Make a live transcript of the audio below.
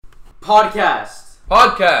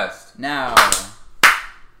Podcast. Now.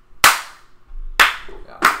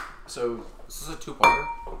 Yeah. So this is a two-parter.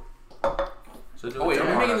 So Oh wait, are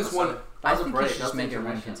we making this one? I think we should just make it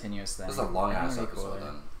one continuous thing. This is a long ass episode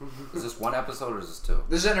then. Is this one episode or is this two?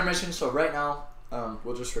 This is intermission, so right now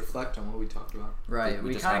we'll just reflect on what we talked about. Right,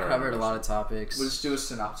 we kind of covered a lot of topics. We'll just do a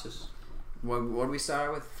synopsis. What did we start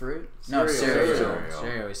out with? Fruit? Cereal. No, cereal. Cereal.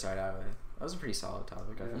 Cereal we started out with. That was a pretty solid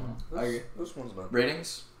topic, I feel. I agree. This one's about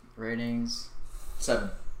Ratings? Ratings? 7.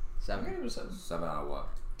 7. I'm gonna give it a 7. 7 out of what?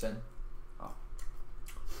 10. Oh.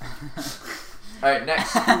 Alright,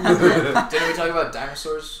 next. Didn't we talk about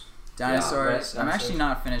dinosaurs? Dinosaurs. Yeah, I'm right, actually dinosaurs.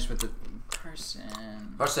 not finished with the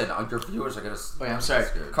person. Carson, your viewers are gonna. Oh yeah, I'm sorry.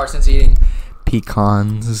 Scared. Carson's eating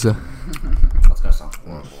pecans. That's gonna sound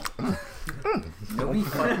horrible. Nobody.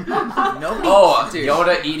 Oh, dude.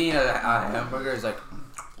 Yoda eating a hamburger is like.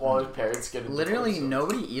 While his parents get Literally,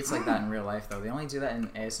 nobody eats like that in real life, though. They only do that in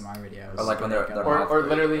ASMR videos. Or like when they're or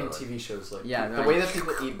literally in like- TV shows, like Yeah, the like- way that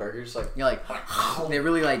people eat burgers, like You're like, they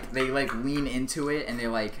really like, they like lean into it and they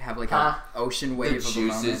like have like a ocean The wave of a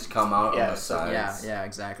moment. juices come out Yeah, on the so- sides. Yeah,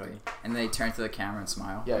 exactly. And they turn to the camera and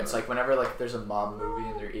smile. yeah, it's like whenever like there's a mob movie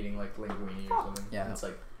and they're eating like linguine or something. Yeah. and it's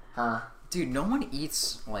like, Dude, no one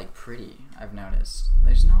eats like pretty. I've noticed.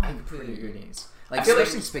 There's no I like completely pretty agree. eatings. Like I feel like-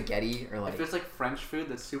 especially spaghetti or like. If it's like French food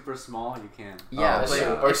that's super small, you can. Yeah, Oh, but yeah.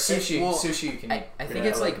 or it's- sushi. well, Sushi you can. I eat think pretty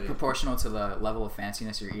it's like elevated. proportional to the level of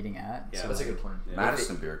fanciness you're eating at. Yeah, so That's a like, good point. Yeah.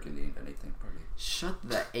 Madison beer can eat anything pretty. shut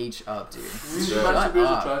the H up, dude. Yeah. Shut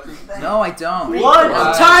up. No, I don't. What?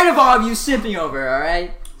 I'm tired of all of you simping over. All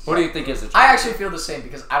right. What do you think is a I actually feel the same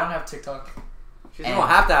because I don't have TikTok. You don't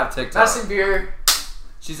have to have TikTok. Madison Beer.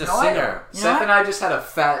 She's a You know what? singer. You know Seth what? and I just had a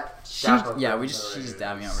fat. dap up Yeah, on she's the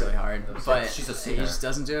dabbing out radio. really hard, but She's a he singer. just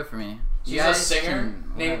doesn't do it for me. She's You a guys singer.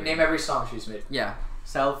 can- Name whatever. every song she's made. Yeah.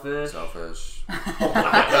 Selfish. Selfish. Oh my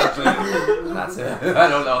God. That's it. I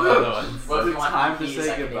don't know the other ones. What if we want Time to these, say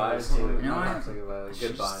I can name goodbye. those too. You know what? Time to say goodbye. She's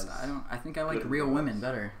Goodbyes. just- I think I like real women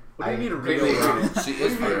better. What do you mean completely real? agree. She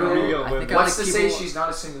is Real real. I think I What's like to say people- she's not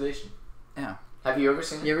a simulation? Yeah. Have you ever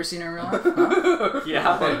seen You it? ever seen her in real life? Huh?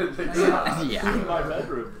 Yeah. Yeah. In my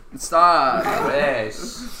bedroom. Stop. Wish.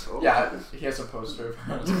 Yeah, he has a poster.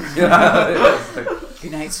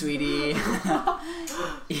 Good night, sweetie.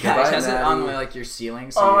 Yeah, Goodbye, she has it on Natty. like your ceiling,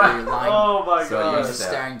 so Oh you're lying, Oh my So god. you just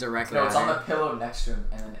staring directly No, at it's on the her. pillow next to him,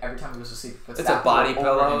 and then every time he goes to sleep, he puts It's a that body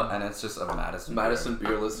pillow over pillow, him. and it's just a Madison. Madison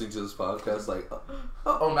Beer listening to this podcast, like,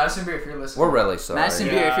 Oh, Madison Beer, if you're listening. We're really sorry. Madison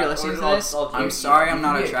Yeah, Beer, if you're or listening to I'll- this, I'll I'm joke. sorry You I'm can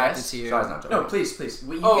not be a attracted guest. to you. Try's not joking. No, please.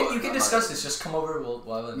 You, Oh, you can I'm discuss not- this. Just come over.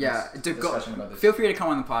 We'll have a Yeah, go, discussion about this. feel free to come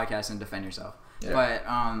on the podcast and defend yourself. Yeah. But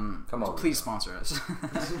Come over. please sponsor us.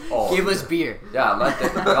 Oh. Give us beer. Yeah,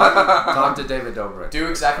 talk to David Dobrik. Do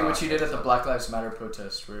exactly what you did at the Black Lives Matter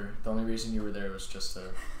protest, where the only reason you were there was just to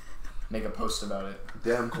make a post about it.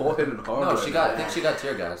 damn, Cole hitting hard. No, right she got. I now. think she got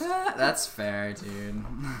tear gas. That's fair, dude.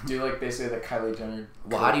 Do like basically the Kylie Jenner.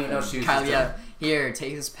 Well, how do you know she was? Kylie, just here,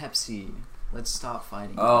 take this Pepsi. Let's stop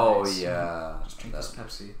fighting. Oh guys. yeah. Just drink this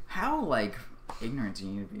Pepsi. How like ignorant do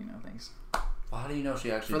you need to be? No thanks. Well, how do you know she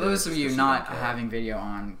actually? For did it those just of 'cause you she not didn't care? having video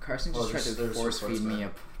on, Carson Well, just tried to there's force reports feed me a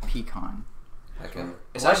about pecan. Heck, it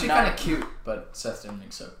It's Why actually not? kind of cute, but Seth didn't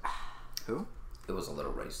accept. Who? was a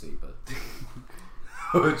little racy, but.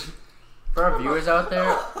 For our viewers out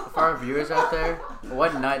there,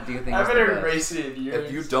 what nut do you think is the best? racy in years.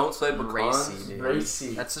 If you don't say Racy, pecans, dude.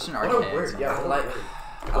 Racy. That's such an What a archaic. word, term. yeah. I like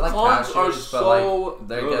Pecans are cashews, but so like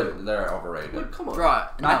good. they're overrated. like, come on.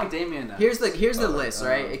 Bruh, no. Macadamia nuts. Here's the Oh, list,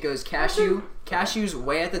 right? It goes cashews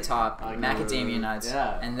way at the top, macadamia nuts,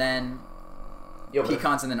 Yeah. and then Yo, but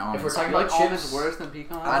pecans, and then if almonds. we're talking like about almonds chips, worse than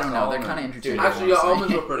pecans? I don't know. They're almonds. kind of Dude, interchangeable. Actually, yeah, honestly.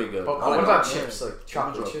 almonds are pretty good. but I what like about almonds. chips? Like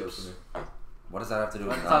chocolate Almonds are up chips? there for me. What does that have to do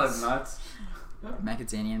with It's not nuts? as nuts.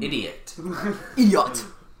 Macadamia. Idiot. Idiot.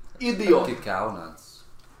 Idiot. Cacao nuts.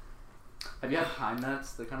 Have you had pine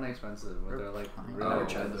nuts? They're kind of expensive, but they're like I've really never good.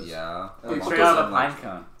 tried those. Yeah. Wait, Straight out of a Like- pine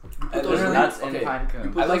cone. Put those There's in- nuts in okay. pine You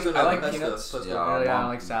cone. put I like- those in I like pesto, peanuts. pesto. Yeah. Yeah, Mom-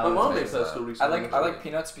 like My salad. mom makes makes that. pesto I recently. like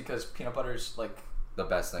peanuts because peanut butter is like The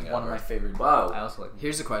best thing one of ever. my favorite. I Wow. also like.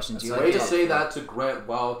 Here's the question: Do you Way like to it? say that to Grant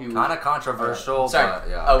while he was. Kind of controversial, Sorry. but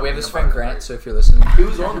yeah. We have this Peanut friend butter's Grant, great. so if you're listening, He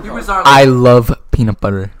was on the He phone. was our love peanut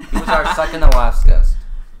butter. he was our second to last guest.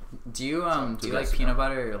 Do you Two like guys peanut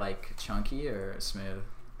butter like chunky or smooth?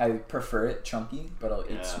 I prefer it chunky, but I'll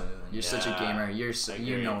Yeah. eat smooth. You're such a gamer. I you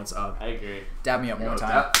agree. know what's up. I agree. Dab me up one Yo, time.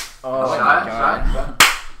 that- Oh my shot, God.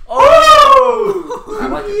 Oh! I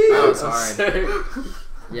like it. That was hard.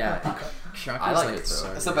 Yeah, chunky. I like it, so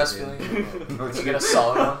too. That's the good, best dude. feeling. You get a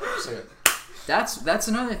solid one. So, That's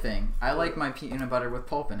another thing. I like my peanut butter with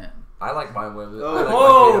pulp in it. I like mine with it. Oh. I like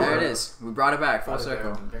Whoa! my There it peanut is. We brought it back full Brought it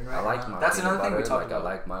circle. back. butter. I like my That's peanut another thing we butter, talked like, about.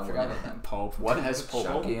 I like mine with Forgot it. about that. Pulp. What has pulp?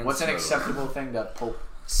 Chunky and What's an slow. acceptable thing to pulp?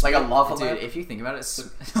 Like a lava Dude, lamp? if you think about it, it's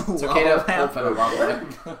It's okay to have pulp at a lava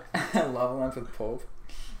lamp. lava lamp with pulp.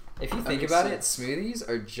 If you think makes about sense. it, smoothies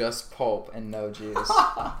are just pulp and no juice.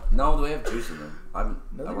 No, they have juice in them. No, I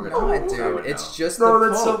they're work not, at dude. I would It's know. just No, the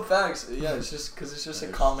that's so pulp. facts. Yeah, it's just because it's just a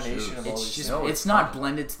There's combination juice. of all It's these just, things. No, it's it's not not.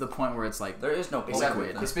 blended to the point where it's like, There is no pulp Exactly.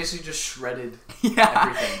 with It's them. basically just shredded. yeah,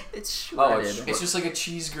 Everything. it's Oh, shredded. it's It's just like a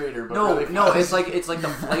cheese grater, but No, really no, fast. it's like the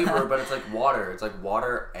flavor, but it's like water. It's like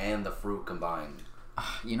water and the fruit combined.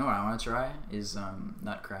 You know what I want to try is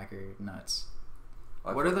nutcracker nuts.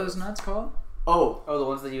 I've What are heard those of nuts called? Oh, Oh, the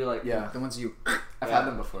ones that you like. yeah. The ones you. I've had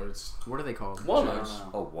them before. It's What are they called? Walnuts.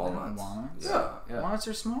 Oh, walnuts. Walnuts? Yeah. yeah. Walnuts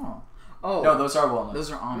are small. Oh, No, those are walnuts.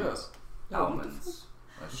 those are almonds. Almonds.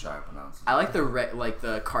 That's shy pronounced. I like the like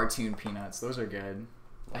the cartoon peanuts. Those are good.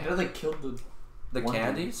 I heard they killed the. The One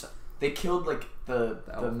candies? They killed like the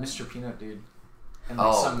elephant? Mr. Peanut dude. And like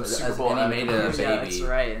Oh, some as- Super Bowl. and he made a ad. Yeah, baby. that's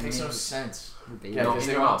right. It and makes they- no sense. baby. Yeah, No, because in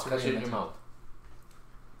they your want mouth. to Catch it in reinvent your it. mouth.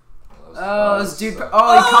 Oh, this dude.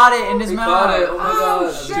 Oh, he caught it in his He mouth. caught it. Oh my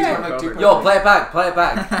god. shit. Dude, Yo, play it back. Play it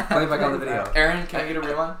back. Play it back on the video. Aaron, can I get a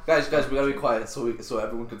real one? Guys, we gotta be quiet so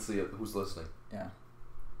everyone can see it who's listening. Yeah.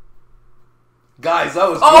 Guys, that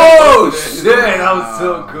was Oh great. shit! That was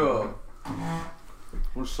so cool.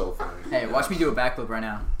 We're so funny. Hey, watch me do a backflip right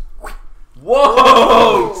now.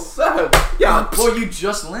 Whoa! Son. Yeah. Well, you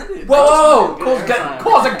just landed. Whoa! Good Cole's, airtime.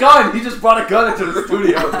 Cole's a gun. He just brought a gun into the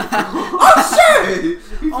studio. Oh shit!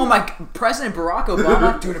 Oh my! President Barack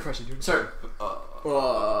Obama. Do an impression. Do an Sir,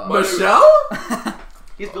 Michelle?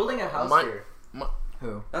 He's building a house My- here.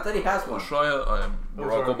 Who? Not that he has one. Australia, I am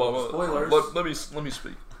Barack sorry. Obama. Spoilers. Let me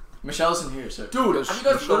speak. Michelle's in here, sir. Dude, Yes, have you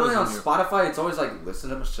guys Michelle literally is on in here. Spotify? It's always like,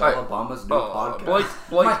 listen to Michelle Hey, Obama's new podcast. Blake,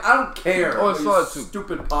 I'm like, I don't care. Oh, I It's saw a it too.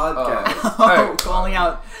 Stupid podcast. Oh, Hey. calling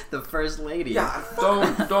out the first lady. yeah.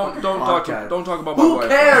 don't Podcast. don't talk about my Who wife.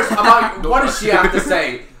 cares about Don't what talk- does she have to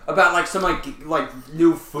say about like some like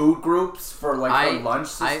new food groups for like I her lunch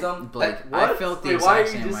system? Blake, What? I felt the Wait, why are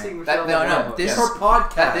exact you same dissing way. Michelle no, Obama? this her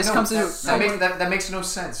podcast. this No, comes to that's- That makes no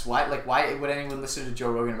sense. Why would anyone listen to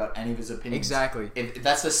Joe Rogan about any of his opinions? exactly. If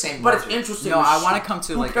that's the same. But it's logic. interesting. No, I Michelle- want to come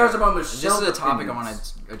to Who like cares about this Michelle's is a topic I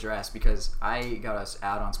opinions? want to address because I got us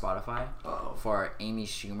ad on Spotify Uh-oh. for Amy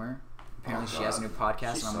Schumer. Apparently, Oh, she has a new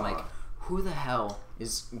podcast, She and I'm saw like, it. who the hell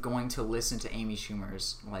is going to listen to Amy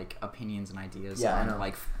Schumer's like opinions and ideas Yeah, I on know.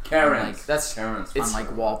 like Karens. like That's Karens. on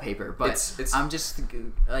like wallpaper? But it's- I'm just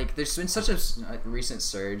like, there's been such a recent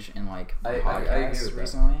surge in like I agree podcasts with that.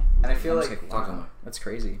 recently, And I feel I'm just like- Talk to wow, me. that's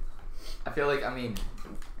crazy. I feel like I mean.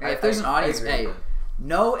 Hey, if there's an audience, agree hey, with that.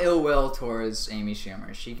 no ill will towards Amy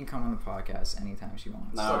Schumer. She can come on the podcast anytime she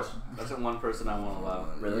wants. No, that's the one person I won't allow.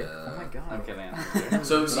 Really? Yeah. Oh my god. I'm kidding.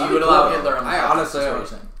 So That'd you would be allow cool. Hitler on the I podcast, honestly- is what you're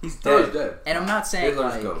saying. He's Hitler's dead. dead. And I'm not saying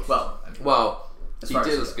Hitler's like ghost. Well, Well, As he far as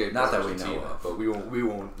did he- escape. not that we Argentina, know of. but we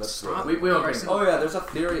won't. Let's Stop. we don't bring. Oh yeah, there's a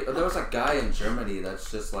theory. There was a guy in Germany that's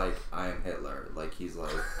just like, I am Hitler. Like he's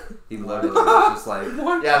like, he literally was just like,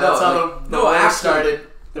 Yeah, that's No, how like- the no, war actually- started.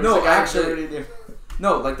 There was no, a guy in actually- Germany named-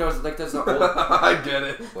 no, like there's an old. I get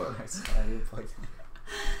it. What? What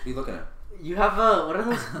are you looking at? You have a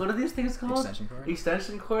what are these things called? extension cord.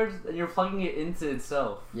 Extension cords, and you're plugging it into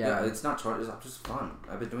itself. Yeah, it's not charged. It's just fun.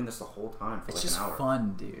 I've been doing this the whole time for it's like just an hour.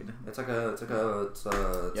 fun, dude. It's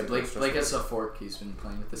Yeah, like Blake has a fork. He's been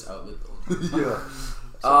playing with this outlet. yeah.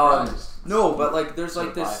 Surprised. No, but like there's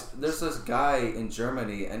like Surprised. this guy in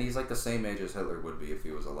Germany, and he's like the same age as Hitler would be if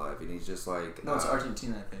he was alive, and he's just like No, it's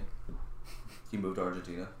Argentina, I think. He moved to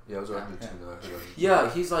Argentina. Yeah, it was Argentina. Yeah,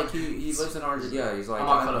 he's like he lives in Argentina. Yeah, he's like I'm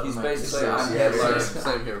not caught up he's with my- basically Yeah, I'm Yeah, Hitler,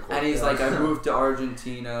 same here. Cole. and he's Yeah. like I moved to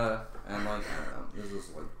Argentina, and like I don't know, this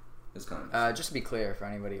is like it's kind of Just to be clear for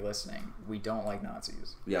anybody listening, we don't like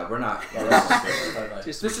Nazis. yeah we're not. Yeah, we're that's not- Bye-bye. Just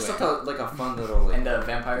This to is be just clear. like a fun little like And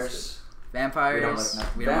vampires. Vampires.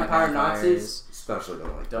 we don't like vampire vampires. Nazis. Especially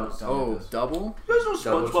don't like Don't. those. do Oh, this. double? You guys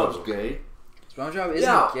know Double SpongeBob's trouble. gay. SpongeBob isn't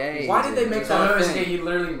Yeah, gay. why did they make So that it was thing? gay. He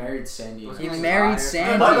literally married Sandy. He married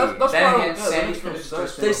Sandy. That's Then why again, Sandy finished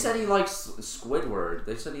just They said he likes Squidward.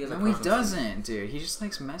 They said he has a No, he crush on Squidward. doesn't, dude. He just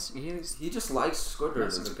likes mess. He just likes Squidward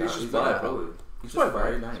as a guy. He's just He's bi, like, probably. He's just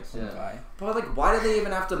very nice. Yeah. But like, why do they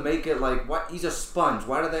even have to make it like what? He's a sponge.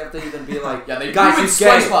 Why do they have to even be like? Yeah, they guys, do it he's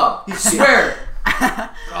gay. SpongeBob. He swear.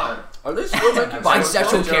 God. Are they still making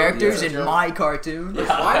Bisexual SpongeBob? characters yeah. in my cartoon. Yeah.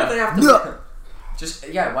 Why do they have to? No. Just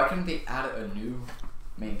why couldn't they add a new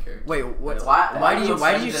main character? Wait, what? Why- Why do you? I'm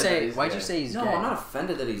Why did you offended that say? he's Why did you gay. say he's No, gay? I'm not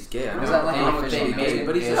offended that he's gay. I Was don't that like know an if official he's gay, name?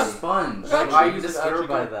 but he's Gay. a sponge. Why are you He's disturbed actually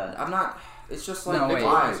by gay. that? I'm not. It's just like No, wait,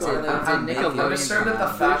 why? did- Why are they did making Nickelodeon- it? I'm disturbed at the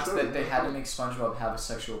come fact on. that they had to make SpongeBob have a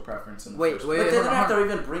sexual preference in the Wait, first wait, But they hold didn't on, have hold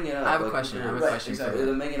to even bring it up. I have a like, question. I have a Right, question for exactly.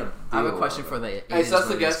 They're the. making a I have a deal question out for of the. it. Hey, so that's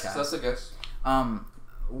the Asians guess. cast. That's the guess.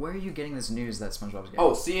 Where are you getting this news that SpongeBob's gay?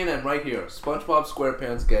 Oh, CNN right here. SpongeBob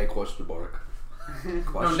SquarePants gay question mark.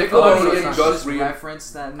 Question. Nickelodeon just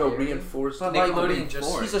reference that. No, theory? reinforced. But like, Nickelodeon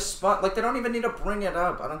just- he's a spot. Like they don't even need to bring it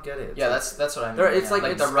up. I don't get it. Yeah, that's what I mean. There- it's Yeah. like the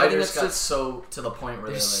it's- I think writers it's got just- so to the point where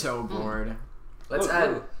They're they're so bored. let's Look,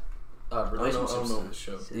 add look. relationships I don't know. to the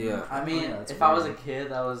show. Yeah. I mean, Yeah, that's if I was a weird.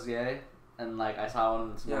 kid that was gay, and like I saw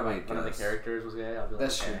one Yeah, I one of the guess. characters was gay, I'd be like,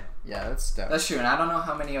 That's okay. true. Yeah, that's dope. That's true, and I don't know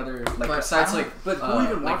how many other like But besides I don't- like But who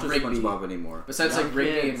even like watches Rigby. SpongeBob anymore? Besides Young like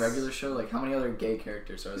Rigby and kids. regular show, like how many other gay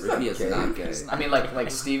characters are there? Rigby is not gay. I mean,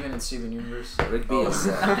 like Steven and Steven Universe. Rigby Oh, is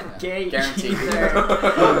yeah. Gay Guaranteed.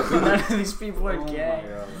 None of these people are gay.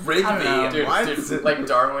 Rigby. I don't know. Dude, What? dude, like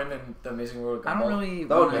Darwin and the Amazing World of I Gumball. don't really.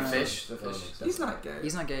 That would wanna- make The fish. The fish. He's not gay.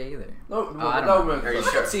 He's not gay either. No, I don't that would know. make Are you sense.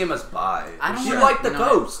 I sure? could see him as bi. I don't You wanna- like the no,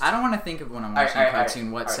 ghost. I don't want to think of when I'm Alright, watching a alright,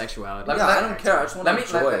 cartoon what alright. sexuality. Let Yeah, me- I don't care. I just want Let to me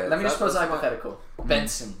enjoy it. let me just pose a That's fine. hypothetical.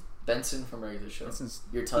 Benson from regular show. Benson's-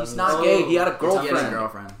 You're telling He's me not this- gay. He had a He has a girlfriend.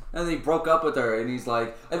 girlfriend. And then he broke up with her, and he's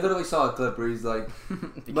like, I literally saw a clip where he's like,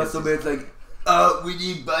 Because Muscle Man's like, we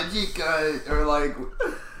need budget cut, or like,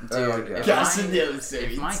 Dude, if Gas my- in the other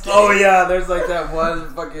city. if my kid- oh yeah, there's like that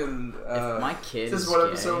one fucking. If my kid This is is one gay,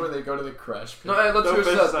 episode where they go to the crash pit. No, hey, let's No hear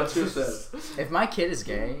offense, that. that's Let's hear that. if my kid is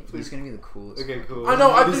gay, he's gonna be the coolest. Okay, cool. I know.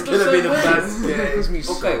 I He's think gonna the be same the way. best He's gay. gonna be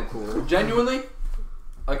so Okay. cool. Genuinely,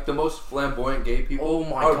 like the most flamboyant gay people Oh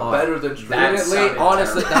my are God. better than straight. That Literally, sounded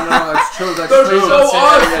honestly, terrible. no, that's true. That's They're true. so Don't say that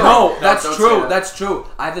awesome. again. No, No, that's don't say true. that. That's true.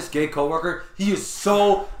 I have this gay coworker. He is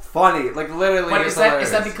so funny. Like literally. But it's is that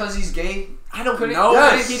hilarious. because he's gay? I don't Couldn't- know.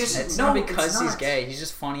 Yes. He just, It's no, not because it's he's not. gay. He's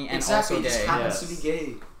just funny and Exactly, also he just gay. happens Yes. to be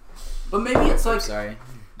gay. But maybe it's I'm like, sorry.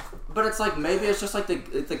 but it's like maybe it's just like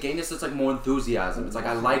the gayness that's like more enthusiasm. It's like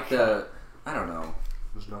I like the. I don't know.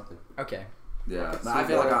 There's nothing. Okay, Yeah, I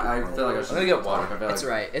feel like I feel like I should. I'm gonna get water. I feel it's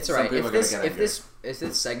like right. It's some right. people If are gonna this get if angry.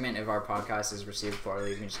 this segment of our podcast is received poorly,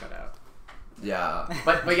 you can just cut out. Yeah.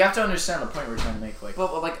 But you have to understand the point we're trying to make. Like,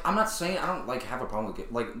 But like I'm not saying I don't like have a problem with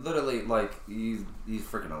it. Like literally like he's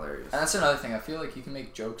freaking hilarious. and that's another thing. I feel like you can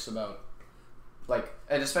make jokes about, like,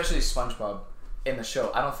 and especially SpongeBob in the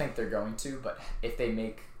show. I don't think they're going to, but if they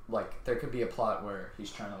make like, there could be a plot where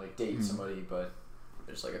he's trying to like date somebody, but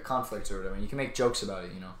there's like a conflict or whatever. And you can make jokes about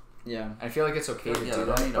it, you know. Yeah. And I feel like it's okay to Yeah, do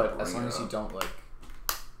don't that, need to but as bring long it as you up. don't like.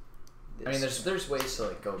 I mean, there's ways to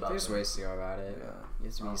like go about. There's them. ways to go about it. Yeah. You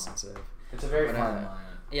have to be Oh. sensitive. It's a very But, fine uh, line.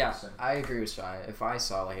 Yeah, So- I agree with Shy. If I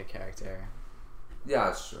saw like a character, Yeah,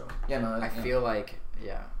 it's true. Yeah, no. I yeah. feel like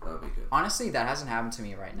yeah. That would be good. Honestly, that hasn't happened to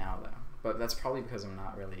me right now though. But that's probably because I'm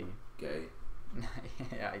not really. Gay.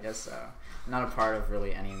 Yeah, I guess so. I'm not a part of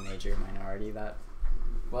really any major minority that.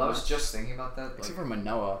 Well, I was just thinking about that. Like, Except for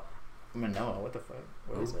Manoa. Manoa, what the fuck?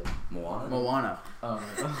 What is it? Moana. Moana. oh,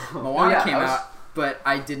 Moana yeah, came I was- out, but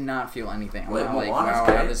I did not feel anything. I'm Wait, not like, Moana's wow, I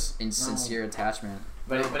gay? have this insincere attachment.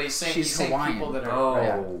 but he's saying She's he's saying Hawaiian. people that are.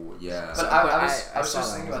 Oh yeah. But So- I but was I was saw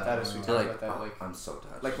just that thinking one. about that as we You're talked like, about that. Like I'm so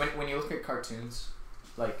touched. like when you look at cartoons,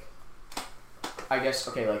 like I guess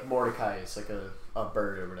okay, like Mordecai is like a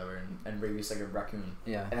bird or whatever, and Rigby's like a raccoon,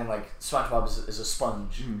 Yeah. and then like SpongeBob is a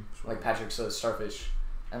sponge, Mhm. like Patrick's a starfish,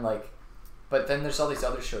 and like, but then there's all these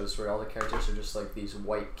other shows where all the characters are just like these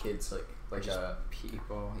white kids, like Just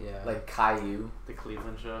people, yeah. like Caillou, The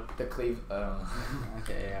Cleveland Show. the Cleve.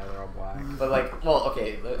 Okay, yeah, they're all black. But like, well,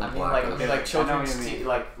 okay. I mean, black, like, okay. okay, like children's I know what you mean.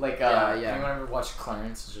 like Yeah, yeah. Anyone ever watch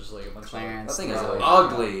Clarence? It's just like a bunch Clarence. that thing No, is like-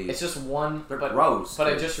 ugly. It's just one. They're but, gross. But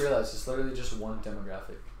I kids. just realized it's literally just one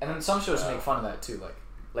demographic, and then some shows make fun of that too,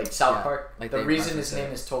 like South Yeah, Park. like The they reason his reference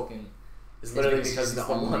name it. is Tolkien is It's literally because because he's he's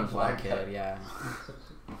the only one black guy. kid, yeah.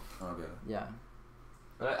 Okay. Yeah.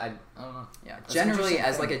 But I don't know. Yeah. That's an Generally, interesting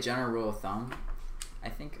as like thing. a general rule of thumb, I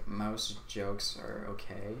think most jokes are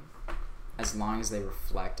okay, as long as they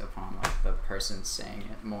reflect upon like the person saying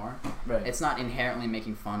it more. Right. It's not inherently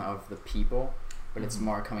making fun of the people, but it's Mhm.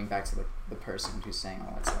 more coming back to the person who's saying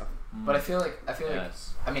all that stuff. But I feel like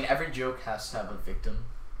Yes. I mean every joke has to have a victim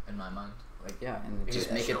in my mind. Like Yeah, and Because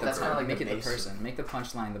just make it the that's kinda like make the it the basic. person, make the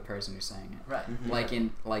punchline the person who's saying it. right. Like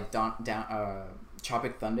in like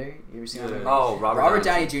Tropic Thunder. You ever seen that movie? Oh, Robert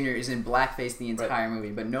Downey Jr. is in blackface the entire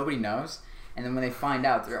movie, but nobody knows. And then when they find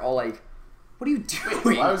out, they're all like, "What are you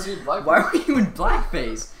doing? Why was he black? Why were you in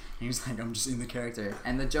blackface?" And he was like, "I'm just in the character."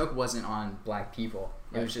 And the joke wasn't on black people.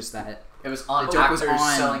 It was just that. It was on The joke actors was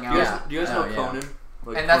on- selling Do out. you Yeah. guys, do you guys Oh, know yeah. Conan?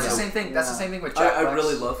 Like, And that's the Conan? same thing. That's the Yeah. same thing with Jack I Black's.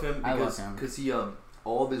 really love him I love because him. he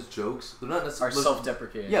all of his jokes they're not Are necessarily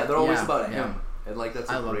self-deprecating. yeah they're always Yeah, about yeah. him and like that's.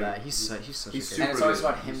 I a love great, that. He's such a he's good super And it's always good.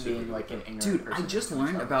 about him He's super being good. like an ignorant Dude, person. I just who's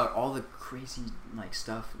learned trying- about all the crazy like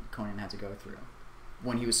stuff Conan had to go through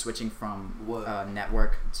when he was switching from What?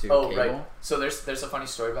 network to Oh cable. right. So there's a funny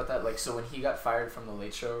story about that. Like so when he got fired from the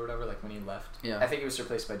Late Show or whatever, like when he left, Yeah. I think he was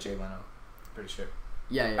replaced by Jay Leno. Pretty sure.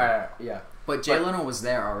 Yeah. Yeah. But Jay But- Leno was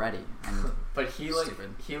there already. And But he Stupid.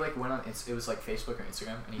 went on it was like Facebook or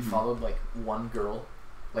Instagram and he Mhm. followed like one girl,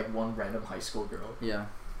 like one random high school girl, yeah.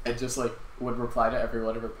 and just like would reply to every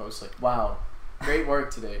one of her posts like, "Wow, great work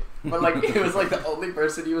today." But like it was like the only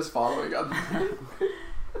person he was following on.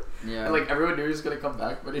 Yeah. And like everyone knew he was gonna come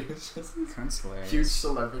back, but he was just this Conan's hilarious. huge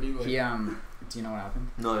celebrity. Like, He do you know what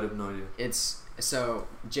happened? No, I have no idea. It's so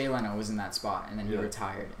Jay Leno was in that spot and then he Yeah.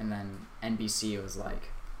 retired and then NBC was like,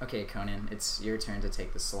 "Okay, Conan, it's your turn to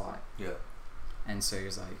take the slot." Yeah. And so he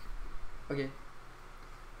was like, "Okay."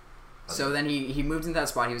 So then he moved into that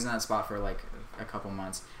spot. He was in that spot for like a couple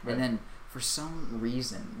months. Right. And then for some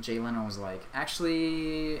reason, Jay Leno was like,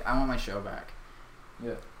 "Actually, I want my show back."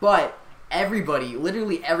 Yeah. But everybody,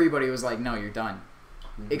 literally everybody was like, "No, you're done."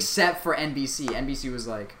 Mhm. Except for NBC. NBC was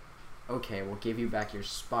like, "Okay, we'll give you back your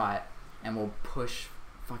spot and we'll push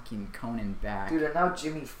fucking Conan back." Dude, and now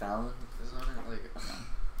Jimmy Fallon is on it. Like,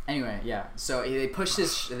 Anyway, yeah. So they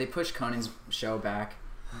pushed Conan's show back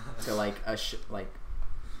to like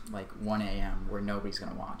like 1 a.m. where nobody's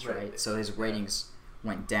gonna watch, right? Right. So his ratings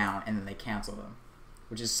went down, and then they canceled him,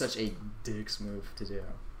 which is such a dick's move to do.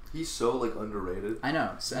 He's so like underrated. I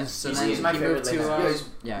know. So He's then my he favorite moved to late night.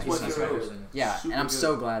 yeah, he's he's my my favorite. favorite. Yeah, Super and I'm good.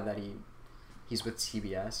 so glad that he's with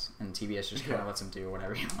TBS, and TBS just kind of Yeah. lets him do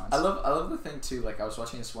whatever he wants. I love the thing too. Like I was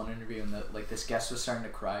watching this one interview and like this guest was starting to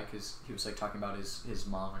cry because he was like talking about his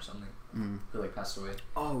mom or something Mm. who like passed away.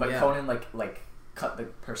 Oh But yeah. Conan like cut the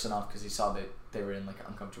person off because he saw that they were in like an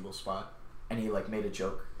uncomfortable spot, and he like made a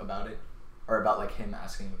joke about it, or about like him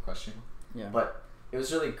asking the question. Yeah. But it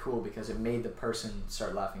was really cool because it made the person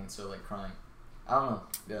start laughing instead of like crying. I don't know.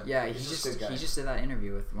 Yeah. Yeah, He's a good guy. he just did that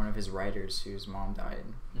interview with one of his writers whose mom died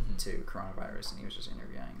Mhm. to coronavirus, and he was just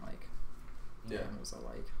interviewing like, Yeah. and it was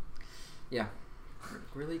like, yeah,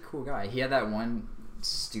 really cool guy. He had that one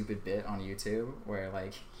stupid bit on YouTube where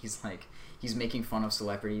like he's making fun of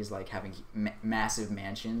celebrities like having massive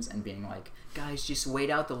mansions and being like, "Guys, just wait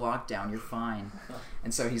out the lockdown, you're fine."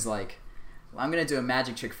 And so he's like, "Well, I'm gonna do a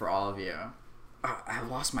magic trick for all of you. I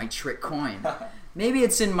lost my trick coin. Maybe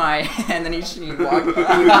it's in my..." And then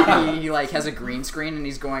he like has a green screen and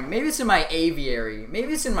he's going, "Maybe it's in my aviary.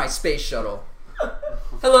 Maybe it's in my space shuttle.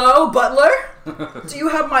 Hello, butler? Do you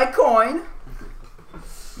have my coin?"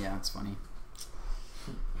 Yeah, it's funny.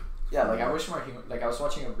 Yeah, like I wish more humor. Like I was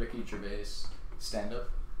watching a Ricky Gervais stand up,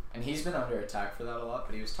 and he's been under attack for that a lot.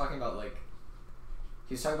 But he was talking about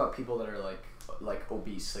people that are like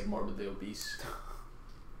obese, like morbidly obese.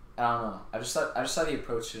 I don't know. I just thought he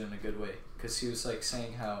approached it in a good way because he was like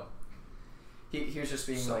saying how he was just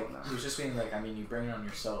being So like nice. he was just being like, I mean, you bring it on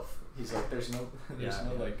yourself. He's like, there's no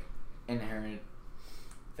like inherent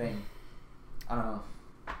thing. I don't know.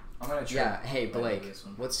 I'm gonna try. Yeah, hey to Blake, this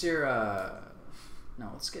one. what's your no,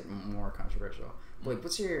 let's get more controversial. Blake,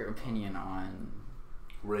 what's your opinion on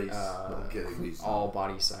Race. No, I'm kidding. please. all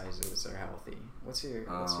body sizes are healthy? What's your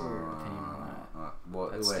opinion on that?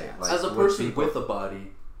 What, That's wait, stance. like, As a what person people- with a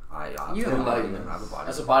body, I You have have a a body. body. I have a body.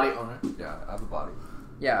 As a body owner, Yeah, I have a body.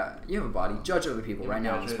 Yeah, you have a body. Judge other people You right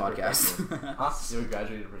now on this graduated podcast. Huh? You have a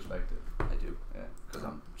graduated perspective. I do. Yeah. Because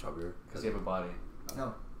I'm chubbier. Because you have a body.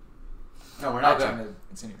 no, we're not Okay. trying to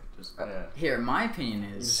insinuate. Just Yeah. Here, my opinion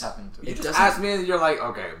you is just happen to. You It just doesn't- asked me and you're like,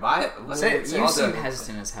 okay, bye. Say it, you I'll seem do it.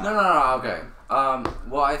 hesitant as hell. No, okay.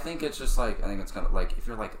 Well, I think it's just like, I think it's kind of like, if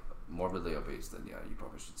you're like morbidly obese, then yeah, you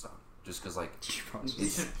probably should stop. Just because like,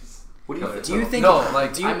 what do you think? Do you think? no,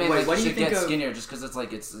 like, do you, I mean, wait, like, what you do you should think get of? skinnier just because it's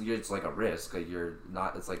like, it's like a risk. Like, you're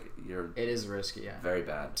not, it's like, you're It is risky. Yeah. very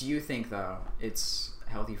bad. Do you think though it's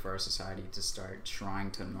healthy for our society to start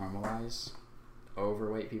trying to normalize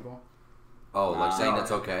overweight people? Oh, like saying No.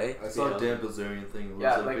 it's okay? I saw Yeah. a Dan Bilzerian thing. Where Yeah,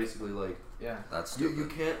 it's like like- basically like Yeah. That's you stupid.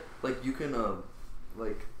 can't like you can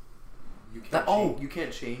like you can't That- oh. you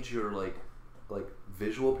can't change your like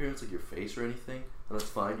visual appearance, like your face or anything, and that's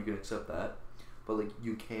fine. You can accept that, but like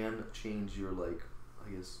you can change your like I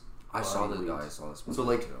guess. I saw body this guy. weight. I saw this. So,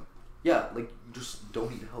 movie, like, too. Yeah, like you just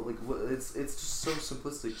don't eat health. Like what? It's just so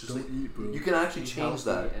simplistic. Just like eat, bro. you can actually Eat change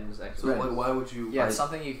healthy that. and just So exercise. like, why would you? Yeah, I- it's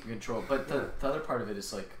something you can control. But the, Yeah. the other part of it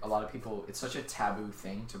is like a lot of people. It's such a taboo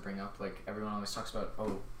thing to bring up. Like everyone always talks about,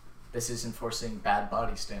 oh, this is enforcing bad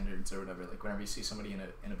body standards or whatever. Like whenever you see somebody in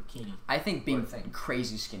a bikini. I think being Or thing.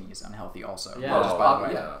 crazy skinny is unhealthy. Also. Yeah. Just Oh, by the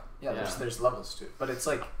way. yeah. Yeah, Yeah. there's levels to it. But it's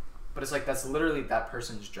like that's literally that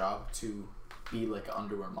person's job to be like an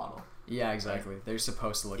underwear model. Yeah, exactly. They're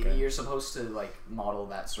supposed to look You're good. supposed to like model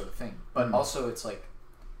that sort of thing, but Mm. also it's like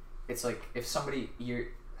if somebody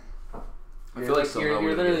I feel like somehow you're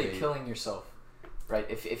we literally get hate. killing yourself, right?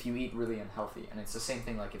 If you eat really unhealthy, and it's the same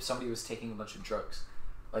thing. Like if somebody was taking a bunch of drugs,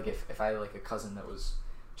 like if I had like a cousin that was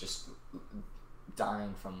just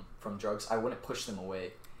dying from drugs, I wouldn't push them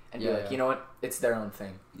away and be Yeah, like, yeah. you know what, it's their own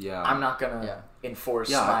thing. Yeah. I'm not gonna Yeah. enforce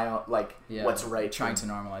Yeah. my own, like Yeah, what's right. Trying for to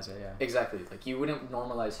me. normalize it, yeah. Exactly, like you wouldn't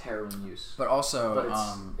normalize heroin use, But also,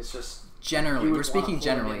 but it's just generally, you would we're speaking wanna pull it in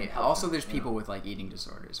generally. and help Also, them, there's you people with like eating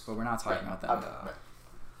disorders, but we're not talking about that. Yeah.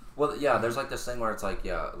 Well, yeah, there's like this thing where it's like,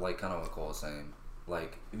 yeah, like kind of what Cole was saying.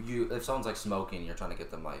 Like, if someone's like smoking, you're trying to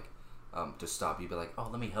get them like to stop. You'd be like, oh,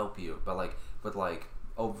 let me help you. But like with like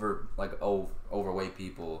overweight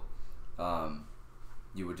people,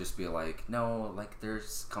 you would just be like, no, like they're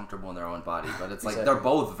comfortable in their own body. But it's like Exactly. they're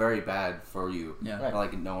both very bad for you. Yeah. Right.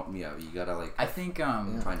 Like no, yeah, you gotta like I think try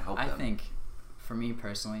and help I them. think for me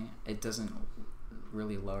personally, it doesn't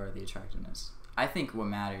really lower the attractiveness. I think what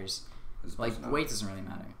matters, Is like personality. weight doesn't really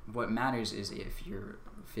matter. What matters is if you're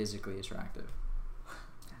physically attractive.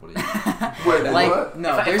 What do you? Wait, Like what?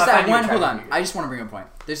 no, If I there's find that you one. Hold on, attractive, I just want to bring up a point.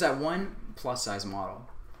 There's that one plus size model,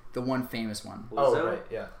 the one famous one. oh Lizzo? right,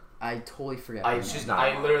 yeah. I totally forget. I her she's name. not-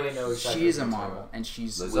 I literally know exactly. She's a what you're talking model, and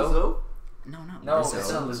she's Lizzo? no, not No, Lizzo.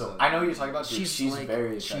 it's not Lizzo. I know who you're talking about. Dude. She's like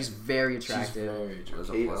very attractive. she's very attractive. She's very attractive. There's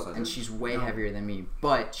a Eight plus up. size. And she's way No. heavier than me,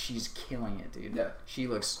 but she's killing it, dude. Yeah. She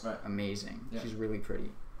looks Right. amazing. Yeah. She's really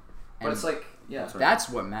pretty. But And it's like, yeah. What's her that's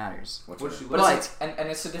what matters. What's What's her- she But like? it's like, and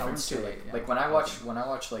it's a difference say too. it, yeah. Like when I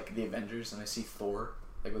watch like the Avengers and I see Thor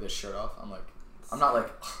like with his shirt off, I'm not like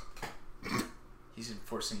he's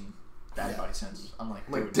enforcing bad body sense. I'm like,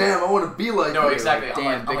 I'm like, dude, damn, I want to be like no, you. exactly.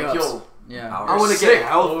 Damn, I'm big like, ups. yo, Yeah. Power. I want to sick, get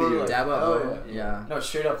healthier. bro. Like, Dab up, oh, bro. Yeah. no,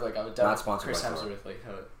 straight up, like I would dab Not sponsored Chris by Thor. Hemsworth, like,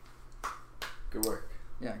 good work.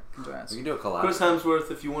 Yeah. Congrats. We can do a collab. Chris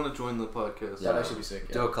Hemsworth, if you want to join the podcast. Yeah. That'd actually be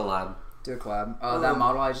sick. Do Yeah. a collab. Do a collab. That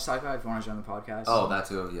model I just talked about. If you want to join the podcast. Oh, that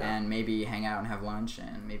too. Yeah. And maybe hang out and have lunch,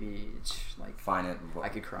 and maybe like Fine it. I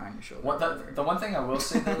could cry on your shoulder. One, the one thing I will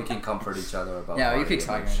say though, We can comfort each other about. yeah, you our could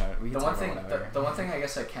talk image. about it. We the can one talk thing about whatever. the one thing I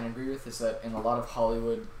guess I can agree with is that in a lot of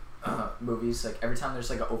Hollywood movies, like every time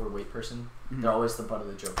there's like an overweight person, Mhm. they're always the butt of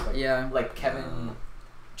the joke. Like, Yeah. like Kevin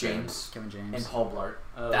James Kevin James. and Paul Blart.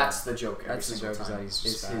 Oh. That's the joke. Every That's the single joke, is time. that he's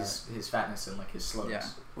just his fatness and like his slowness.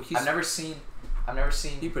 Yeah. Well, I've never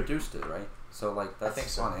seen. He produced it, right? So like that's think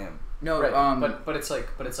so. on him. no, Right, but it's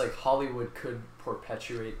like Hollywood could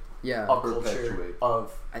perpetuate yeah. a culture Perpetuate.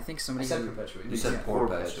 of. I think I somebody said who, perpetuate. You said Yeah. poor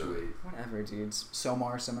Perpetuate. whatever, dudes.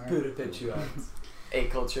 Somar. Perpetuate a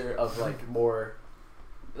culture of like more,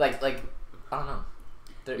 like I don't know.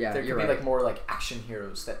 There Yeah, could be you're right. like more like action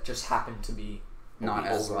heroes that just happen to be Not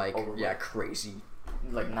as like overweight. crazy.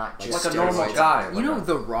 like not Like just Like a normal steroids. guy. You know, like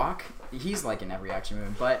The Rock. He's like in every action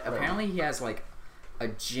movie, but Right. apparently he has like a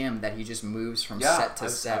gym that he just moves from yeah, set to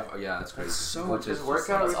set. yeah, that's crazy. That's so. Which His is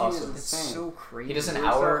workout that's routine awesome. is It's insane. so crazy. He does an He's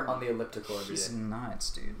hour a- on the elliptical every He's day. nuts,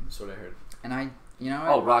 dude. That's what I heard. And I, you know,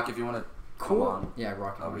 Oh, Rock, if you want to cool. come on. Yeah,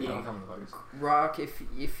 Rock. Oh, He yeah. can come to the podcast. Rock,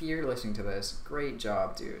 if you're listening to this, great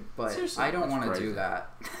job, dude. But Seriously, I don't that's want to crazy. do that.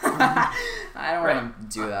 I don't Right. want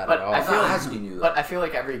to do that But at all. I I'm feel not like- asking you that. But I feel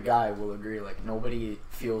like every guy will agree. Like nobody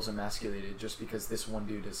feels emasculated just because this one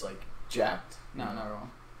dude is like jacked. No, not at all.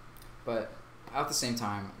 But at the same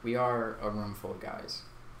time, we are a room full of guys.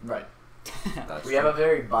 Right. That's We have a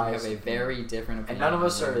very We biased. have a opinion. very different And opinion. none of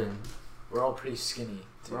us on are. women. We're all pretty skinny.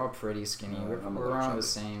 too. We're all pretty skinny. No, we're I'm a we're little around chubby. the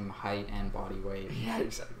same height and body weight. Yeah,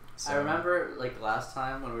 exactly. So, I remember like last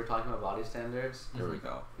time when we were talking about body standards, Here we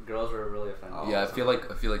go. girls were really offended. Oh. Yeah, I feel like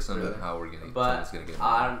Really? somehow we're getting. But someone's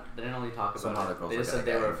gonna get. they didn't really talk Somehow the about girls it. They are just said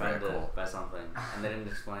gonna they were get very offended cool. by something, and they didn't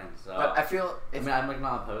explain. So But I feel I mean, I'm like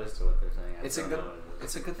not opposed to what they're saying. I it's just a don't good know what it is.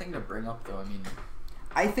 it's a good thing to bring up though. I mean,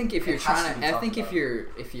 I think if It you're has trying to to, be I talked think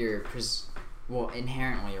about. if you're well,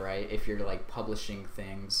 inherently, right? If you're like publishing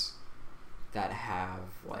things that have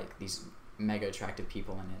like these mega attractive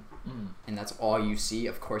people in it, and that's all you see,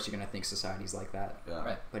 of course you're gonna think society's like that. Yeah.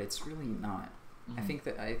 Right. But it's really not. I think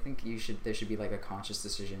there should be like a conscious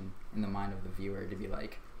decision in the mind of the viewer to be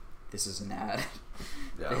like, this is an ad.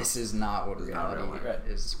 Yeah. This is not what This is not reality real life.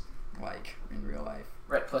 is like in real life.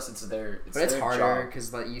 right. Plus, it's their. But it's their harder job.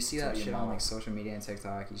 because like you see to that be a shit on model. like social media and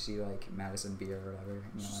TikTok. You see like Madison Beer or whatever,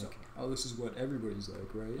 and you're So- like, oh, this is what everybody's like,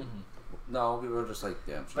 right? Mhm. No, we were just like,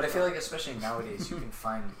 damn. But I feel like especially nowadays you can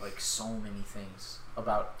find like so many things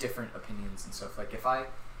about different opinions and stuff. Like if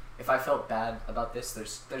I felt bad about this,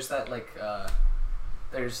 there's that like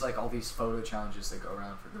there's like all these photo challenges that go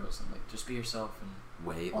around for girls and like just be yourself and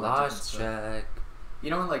weight all that loss different check. You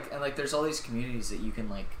know, and there's all these communities that you can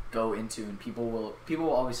like go into, and people will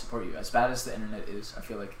always support you. As bad as the internet is, I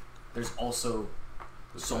feel like there's also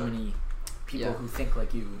so many people Yeah. who think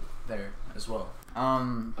like you there as well.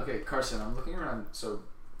 Um, Okay, Carson, I'm looking around. So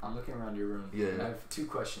I'm looking around your room. Yeah. And I have 2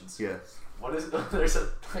 questions. Yes. What is there's a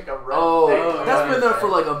red Oh, thing that's on been your there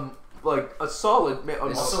for bed. like a solid.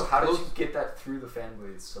 Also, how did you get that through the fan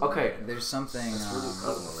blades? So Okay. there's something That's really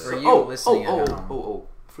cool. for you listening at home.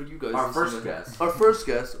 For you guys. Our listening first at- guest. Our first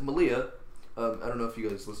guest, Malia. I don't know if you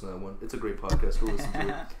guys listen to that one. It's a great podcast. Go listen to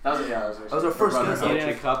it. that was our first Brother guest. eating a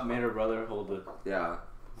actually. cup, made her brother hold it. Yeah.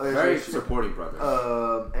 Oh, Very she- supportive brother.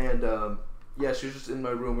 Yeah, she was just in my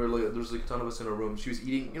room. There's like a ton of us in her room. She was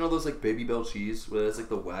eating, you know, those like Baby Bell cheese where it's like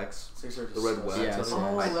the wax, the red wax. Yeah, on it? so- I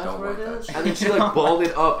don't like that shit. And then she like balled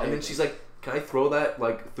it up, and then she's like, "Can I throw that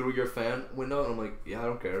like through your fan window?" And I'm like, "Yeah, I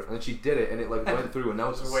don't care." And then she did it, and it like went through, and now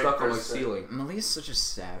it's Wait stuck on for my a sec. ceiling. Malia's such a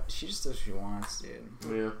sap. She just does what she wants, dude.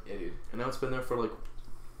 Yeah, Yeah, dude. and now it's been there for like,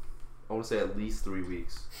 I want to say at least 3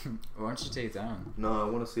 weeks. Why don't you take it down? No, I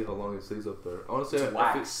want to see how long it stays up there. I want to say It's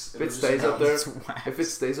wax. if it It'll stays just up there, It's wax. if it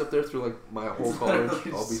stays up there through like my whole college,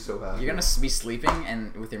 I'll be so happy. You're gonna be sleeping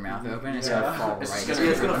and with your mouth open, it's Yeah. gonna fall It's right. just Yeah,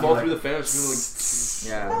 into it's your gonna mouth. fall through the fan. It's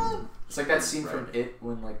gonna Yeah. It's like that scene from It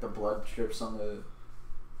when like the blood drips on the.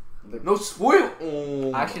 like no spoil.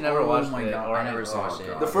 Oh, I actually never Oh watched my it. god, or I never it. saw Oh, shit.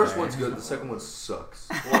 God. the first Okay. one's good. The second one sucks.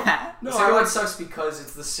 The No, second I one like- sucks because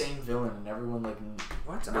it's the same villain and everyone like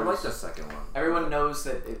What? I like the second one. everyone knows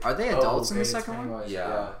that. It, Are they adults in the it's second one? Pennywise.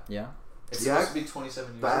 Yeah. Yeah. It's Yeah. supposed to be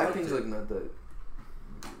 27 years. The old. acting's like not that.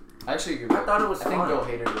 I actually agree. I thought it was I think fun. Bill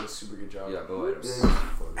Hader did a super good job. Yeah, Bill Hader. Yeah,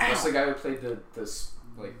 That's the guy who played the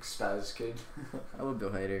like spaz kid. I love Bill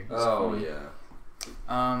Hader. He's Oh funny.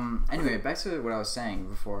 yeah. Anyway, back to what I was saying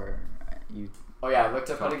before you. Oh yeah, I looked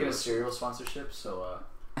up how to get a Popular. cereal sponsorship. So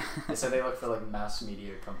they said they look for like mass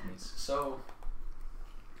media companies. So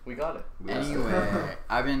We got it. Anyway,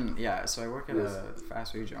 I've been so I work at Yes. a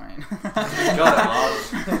fast food joint.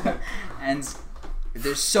 Got it. And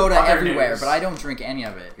there's soda Other everywhere, news. but I drink any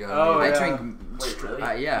of it. Yeah, Oh, I yeah. drink. wait,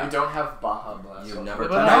 really? Yeah. You don't have Baja Blast. You've on never it.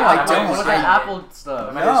 tried No, I don't. What the I- apple stuff?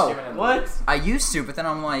 I might have No. just given it a What? look. I used to, but then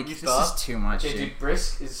I'm like, You this stopped? is too much. Okay, dude. dude,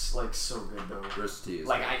 Brisk is like so good though. Wrist tees.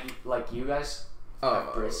 Like you guys,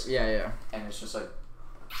 Oh, Brisk. yeah. and it's just like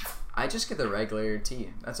I just get the regular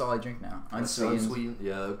tea. That's all I drink now. Unsweetened. Unsweetened.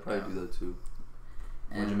 Yeah, I'd probably do that too.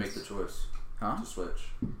 When'd you And- make the choice Huh? to switch?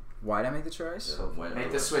 Why'd I make the choice? Yeah, when?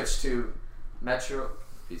 make the switch to Metro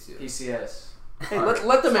PCS. PCS. Hey,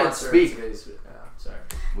 let the man Sponsor speak. today's- sorry.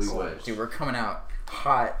 We wish. Dude, we're coming out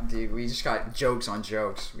hot, dude. We just got jokes on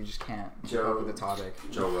jokes. We just can't keep up with the topic.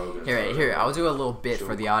 Joe Rogan. Here, I'll do a little bit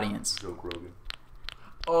for the audience. Joe Rogan.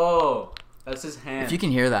 Oh, that's his hand. If you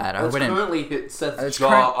can hear that, I That's wouldn't. currently hit Seth's That's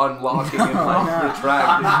jaw unlocking and No, like no.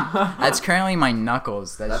 retracting. That's currently my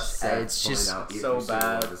knuckles. That's sad. It's just so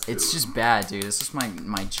bad. it's just bad, dude. It's just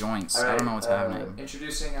my joints. I don't know what's happening.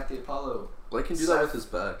 Introducing at the Apollo. Blake can do that with his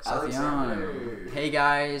back. Alexander. Hey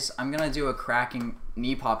guys, I'm gonna do a cracking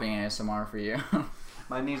knee popping ASMR for you.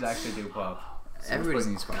 My knees actually do pop. Everybody's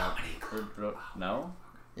knees pop. No?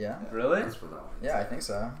 Yeah. Really? That's for that one. Yeah, I think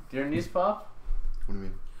so. Do your knees pop? What do you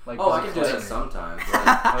mean? Like Oh, I does can it do that click? sometimes.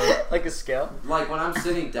 Like, Like a scale? like when I'm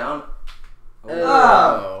sitting down.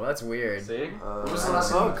 Oh, that's weird. See? When was the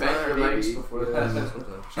last time you bent your legs before that?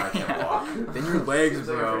 I can't walk. Bend your legs, Seems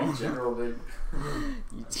like a bro. pretty general thing.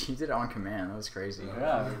 You did it on command. That was crazy.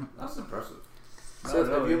 Yeah. That's impressive. Seth, have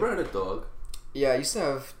really. you ever had a dog? Yeah, I used to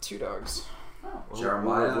have 2 dogs.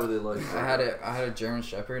 Jeremiah. What were they like? I had a German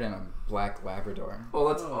Shepherd and a black Labrador. Oh,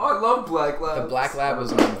 that's. Oh, I love black labs. The black lab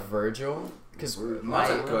was named Virgil because my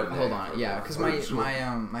That's a good hold name on, for yeah, that. because Virgil.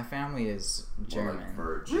 my family is German. Like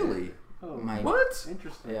Virgin. Really? Oh, My What?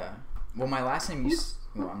 interesting. yeah. Well, my last name used.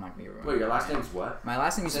 Well, I'm not gonna give it. Wait, your last name's what? My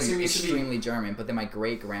last name used to His be name used to be- extremely German, but then my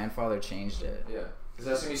great grandfather changed it. Yeah.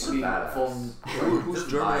 Because that used to be Badass. full. Who's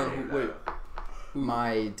Just German? my and name, who- Wait.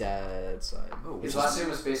 My dad's side. Oh, His last name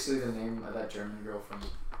was basically the name of that German girl from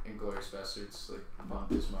Inglourious Bastards, like von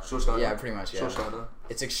Bismarck. Shoshana. Yeah, pretty much. Yeah. Shoshana.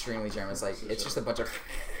 It's extremely German. It's like it's just a bunch of.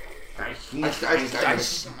 Yeah, Okay,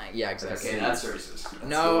 exactly. that's racist.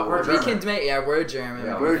 No, We're we German. can make. Yeah, we're German.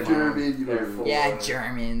 Yeah, We're Come on. German, you They're know. full. Yeah,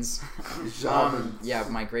 Germans. German. Yeah,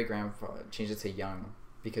 my great grandfather changed it to Young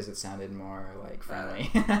because it sounded more like friendly.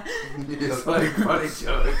 It's funny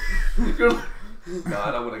joke. No,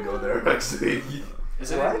 I don't want to go there. Actually,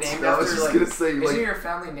 Is it What? named No, I was after just like? gonna say, Isn't like- your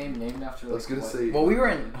family name named after like? I was gonna what? say. Well, we were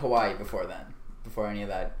in Hawaii before then. Before any of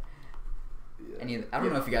that. Yeah. I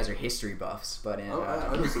don't know if you guys are history buffs, but in Oh,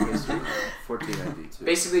 I know some history. 1492.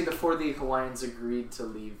 Basically, before the Hawaiians agreed to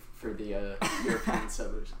leave for the European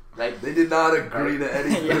settlers. Right? They did not agree to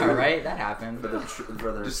anything. Yeah, right. That happened. For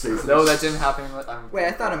the Just say No, that didn't happen. Wait,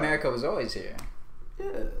 I thought America was always here.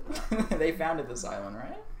 Yeah. They founded this island,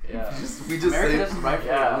 right? Yeah. We just America say. just rightfully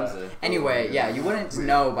Yeah. owns it. Anyway, yeah, you wouldn't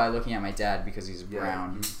know by looking at my dad because he's Yeah,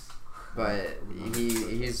 brown, he's- but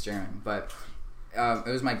he's German. But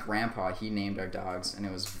it was my grandpa. He named our dogs, and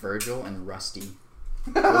it was Virgil and Rusty.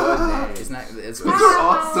 Isn't that it's? Those are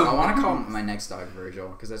awesome. I want to call my next dog Virgil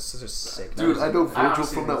because that's such a sick. Dude, name. I know I Virgil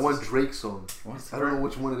honestly from that think one this is- Drake song. What? I don't know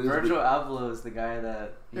which one it is. Virgil Abloh is the guy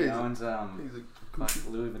that Hey, owns He's like,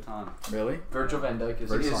 Louis Vuitton. Really? Virgil van Dijk is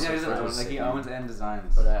Virgil- He's, Yeah, he's Virgil's like he sick, owns and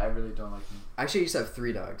designs. but I really don't like him. I actually used to have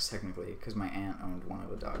 3 dogs technically because my aunt owned one of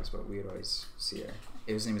the dogs, but we would always see her.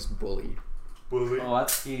 His name is Bully, Oh,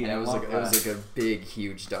 that's key. and I it was love like that. a big,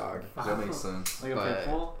 huge dog. that makes sense. Like a but- pit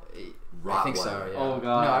bull. I think so. Rottweiler. Yeah. Oh,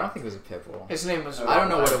 God. No, I don't think it was a pit bull. His name was. I don't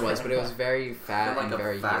know what it was, but it was very fat like and a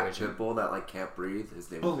very fat huge. pit bull that like can't breathe.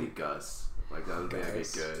 His name would be Gus. Like that would be like a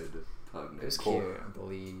Gus. good pug name. It was Cool. cute.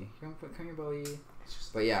 Bully. Come here, Bully.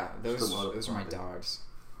 But yeah, those Just a lot of those are my fun. dogs.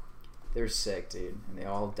 They were sick, dude, and they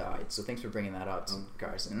all died. So thanks for bringing that up,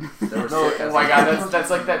 Carson. They were No, sick oh as my a- god, that's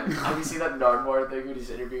like that. Have you seen that Nardmore thing when he's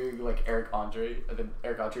interviewing like Eric Andre, and then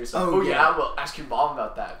Eric Andre said, Oh, "Oh, yeah. yeah, well, ask your mom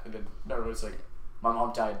about that," and then Nardmore's like, "My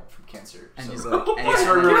mom died from cancer." And so- he's like, and Thanks he's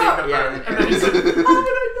for ruining yeah, the yeah, bird. and And then he's like, "How did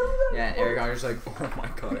I know that?" yeah, and Eric Andre's like, oh my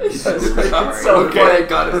god, I'm That's so sorry. so Okay, funny.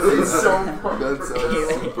 got it. It's so That's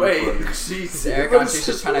funny. Wait, Because Eric Andre's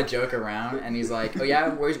just trying to joke around, and he's like, oh yeah,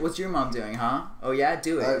 what's your mom doing, huh? Oh yeah,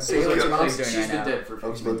 do it. Say what your mom's doing She's right been now. dead for I'm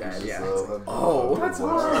 50 been fucking dead, yeah. yourself. Oh, that's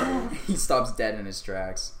horrible. He stops dead in his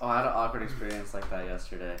tracks. Oh, I had an awkward experience like that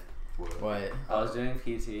yesterday. What? I was doing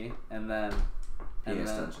PT, and then Penis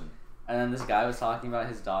tension. and then this guy was talking about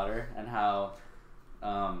his daughter and how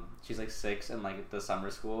she's like 6 in like the summer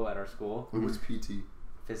school at our school, Wait, what's PT?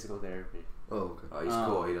 physical therapy. Oh, okay. Oh, he's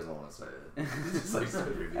cool. He doesn't want to say it. It's like so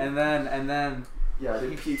creepy. and then Yeah, I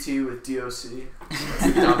did PT with DOC.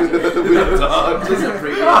 With dogs. Just a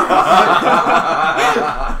previous.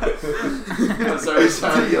 I'm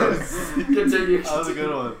sorry. Continue. that was a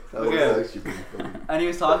good one. That was Okay. actually pretty funny. And he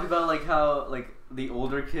was talking about like how like the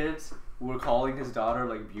older kids were calling his daughter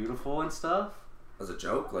like beautiful and stuff. As a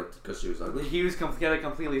joke, like because she was ugly. He had a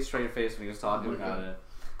completely straight face when he was talking about it.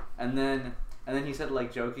 And then he said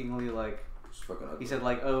like jokingly like She's fucking ugly. he said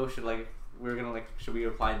like, oh, should we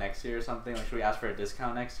apply next year or something? Like, should we ask for a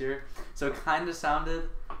discount next year? So it kind of sounded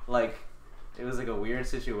like it was like a weird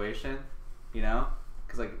situation, you know?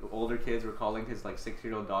 Because like older kids were calling his like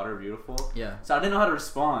 6-year-old daughter beautiful. Yeah. So I didn't know how to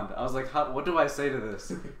respond. I was like, what do I say to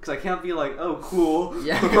this? Because I can't be like, oh, cool.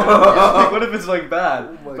 Yeah. Like, what if it's like bad?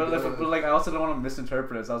 Oh my but God. like I also don't want to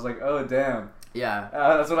misinterpret it. So I was like, oh damn. Yeah.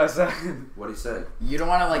 That's what I said. What'd he say? You don't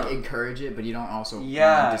want to like encourage it, but you don't also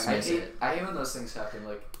Yeah, wanna dismiss it. I hate when those things happen.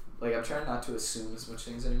 Like I'm trying not to assume as much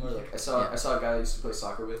things anymore. Like I saw Yeah. a guy I used to play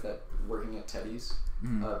soccer with working at Teddy's,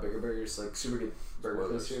 Mhm. Bigger Burgers, like super good burger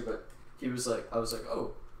place here. But he was like, I was like,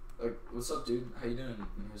 oh, like what's up, dude? How you doing?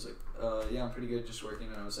 And he was like, yeah, I'm pretty good, just working.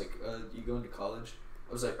 And I was like, you going to college?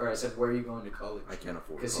 I was like, or I said, where are you going to college? I can't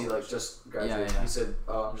afford. Because he college. like just graduated. Yeah, yeah. He said,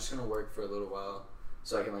 oh, I'm just gonna work for a little while,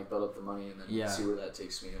 so I can like build up the money and then Yeah. see where that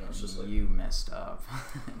takes me. And I was just like, You messed up.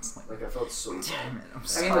 It's like I felt so. damn it, I'm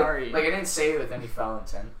I mean, sorry. like I didn't say it with any foul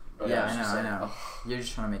intent. But Yeah, I was I know, just I like, know. oh. You're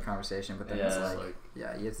just trying to make conversation, but then Yeah, it's it's like,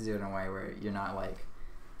 yeah, you have to do it in a way where you're not like,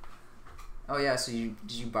 oh yeah, so did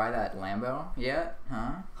you buy that Lambo yet?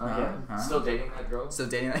 Huh? Yeah. Huh? Still dating that girl? Still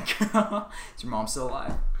dating that girl? Is your mom still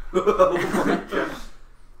alive?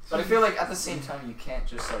 But I feel like at the same time you can't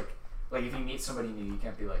just like if you meet somebody new you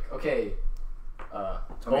can't be like, okay,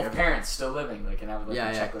 both parents still living, like, and have like Yeah,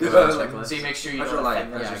 a yeah. checklist. Yeah, checklist. So you make sure you How's don't your life?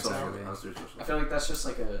 offend them. Yeah, How's your exactly. social- how's your social I feel like that's just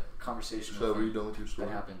like a conversation So, are you done with your story?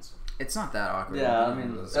 that happens. It's not that awkward. Yeah, I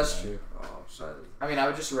mean, That's true. Oh, excited. I mean, I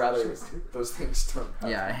would just rather those things don't happen.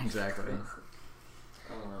 Yeah, exactly.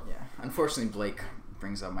 I don't know. Yeah. Unfortunately, Blake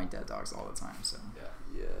brings up my dead dogs all the time, so.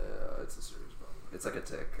 Yeah, it's a serious problem. It's like a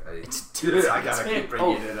tick. I gotta keep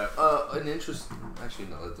bringing it up. An interest. Actually,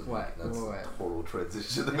 no, that doesn't. What? That's What? a total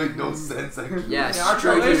transition. That make no sense. Actually. Yeah, Yeah, our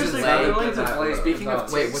Strangers transitions in like- Lake. like, speaking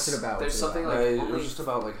of Wait, ticks, what's it about? There's What's it something about? like it only- was just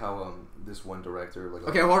about like how this one director like.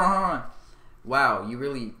 Okay, hold on. Wow, you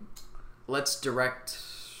really. Let's direct.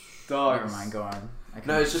 Dogs. Never mind, go on. I No,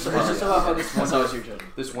 can- it's just about how this That's one always your joke.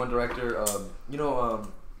 this one director,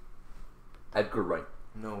 Edgar Wright.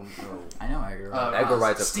 No. I know Edgar Wright. Edgar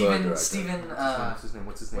Wright's a good director. Steven. What's his name?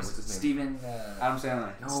 What's his name? Steven. Adam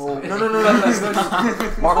Sandler. No.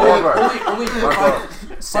 Mark Wahlberg. Only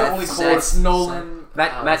It's Nolan.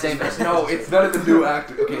 Matt Damon. No, it's none of the new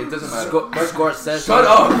actors. Okay, it doesn't matter. Scorsese. Shut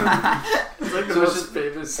up. It's like the So most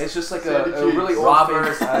famous. It's just like Sandy a really old Robert.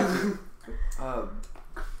 famous actor.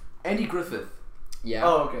 Andy Griffith. Yeah.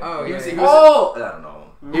 Oh, okay. Oh, He yeah. was- yeah. he was- Oh, I don't know.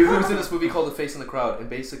 He was in this movie called The Face in the Crowd, and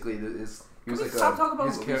basically he was like Stop talking about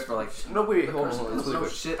his movies character. for like. No, wait, hold on. It's really No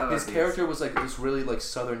quick. shit about His these. character was like this really like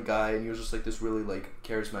Southern guy, and he was just like this really like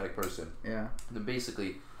charismatic person. Yeah. And then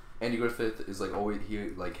basically, Andy Griffith is like always he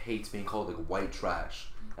like hates being called like white trash,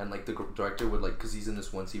 and like the director would like because he's in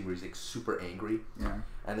this one scene where he's like super angry, Yeah.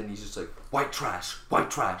 and then he's just like white trash,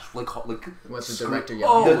 like What's the screw- director Oh,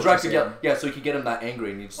 yelling? the Just director yelling. yelled, yeah, so he could get him that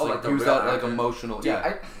angry, and he just Oh, like like the use real that like actor? emotional, Dude,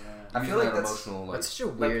 yeah. I Use feel like that that's emotional like. That's such a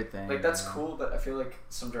weird thing. Like that's yeah. cool, but I feel like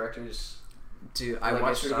some directors Dude, I like,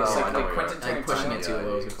 watched it's it. really good. I Like, know like what Quentin you're- Like pushing Tarantino. it too Yeah,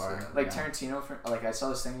 low yeah, too far. yeah. Like Yeah. Tarantino, like I saw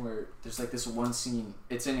this thing where there's like this one scene.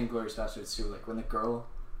 It's in Inglourious Basterds too. Like when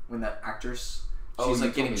the actress, Oh, she's you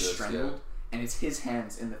like told getting me this, strangled, and it's his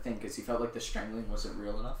hands in the thing because he felt like the strangling wasn't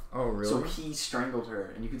real enough. Oh really? So he strangled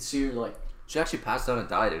her, and you could see her like. She actually passed out and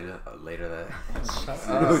died later that. Shut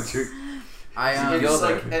up. I It's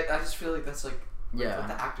Gilbert. like I just feel like that's like what yeah.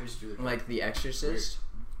 the actors do. Like The Exorcist.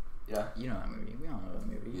 Yeah. You know that movie. We all know that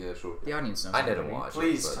movie. Yeah, sure. The audience knows. I that didn't movie. watch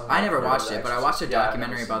Please it. tell But me. I never I've watched heard it, of but I The watched a Exorcist. Yeah, I've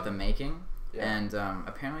documentary never about seen the making, Yeah. and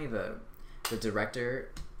apparently the director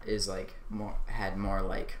is like had more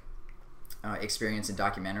like experience in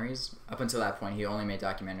documentaries. Up until that point, he only made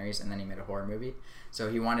documentaries, and then he made a horror movie. So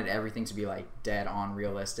he wanted everything to be like dead on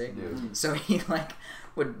realistic. Yeah. So he like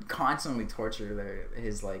would constantly torture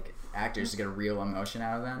his like actors to get a real emotion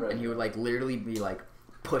out of them, Right. and he would like literally be like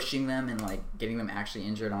pushing them and like getting them actually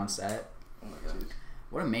injured on set. Oh my god.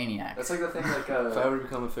 What a maniac! That's like the thing like If I ever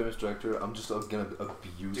become a famous director, I'm just gonna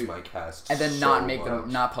abuse Dude. my cast. And then so not make much.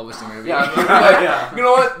 them, not publish the movie. Yeah, I mean, like, Yeah. You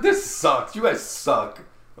know what? This sucks. You guys suck.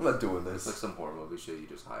 I'm not doing It's like this. some horror movie shit. You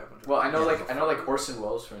just hire a bunch of. Well, I know Yeah, like Orson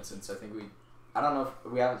Welles, for instance. I think I don't know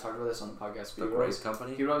if we haven't talked about this on the podcast, the but Grace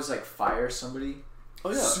Company. he would always like fire somebody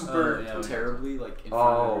Oh yeah. super Oh, yeah, we terribly like in front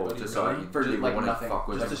of Oh, everybody. just so so for you like wanna nothing. fuck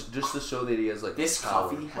with Like, them. Just to show that he has like this power.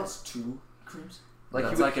 coffee has 2 creams. Like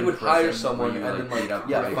That's he would, like he in would hire prison someone where you, and like, then beat up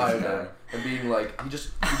like Grace fire guy. them and being like he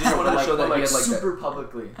just wanted to show that he had like super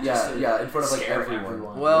publicly. just to yeah in front of like scare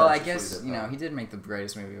everyone. Well, Yeah, I that's guess just you really know good. he did make the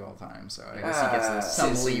greatest movie of all time, so I guess he gets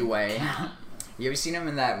some Sissy. leeway. You ever seen him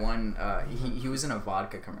in that one? He was in a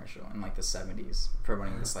vodka commercial in like the 70s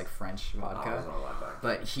promoting this like French Oh, I was vodka, not allowed back.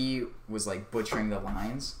 but he was like butchering the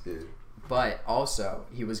lines. Yeah. But also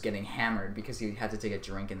he was getting hammered because he had to take a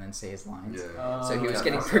drink and then say his lines. Yeah. So he was Okay.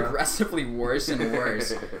 getting progressively worse and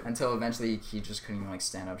worse until eventually he just couldn't even like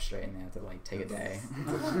stand up straight and they had to like take a day.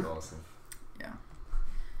 That's awesome.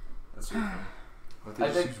 That's really funny. I I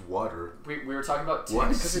think think- use water. We were talking about What?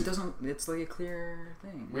 ticks. Because it doesn't. It's like a clear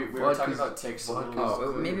thing. We were Vodka's- talking about ticks. a little vodka's while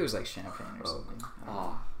Oh, ago. maybe it was like champagne or Oh. something.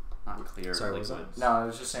 Oh, not clear. Sorry, what was that? liquids. No, I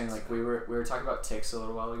was just saying like we were talking about ticks a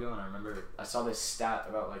little while ago, and I remember I saw this stat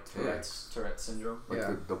about like Tourette's syndrome. Like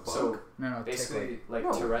Yeah. the bug. So No, no. basically, like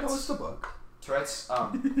no, Tourette's. no, it's the bug. Tourette's,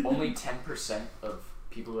 only 10% of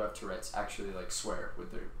people who have Tourette's actually like swear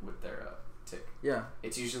with their tick. Yeah.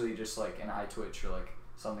 It's usually just like an eye twitch or like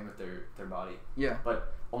something with their body. Yeah.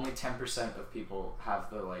 But only 10% of people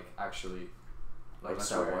have the like actually like Like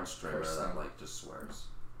swear that one streamer first that thing. like just swears.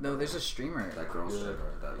 No, there's a streamer. That girl Yeah.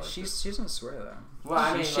 streamer that like. She just, doesn't swear though. Well,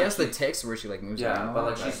 I mean, she like, has the ticks where she like moves. her yeah, animal. but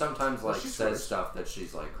like she Right. sometimes Well, like she says swears. stuff that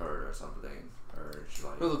she's like heard or something, or she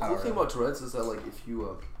like. No, the cool Oh, thing right. about Tourette's is that like if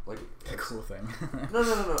you like The cool thing. no.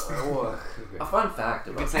 Well, A fun fact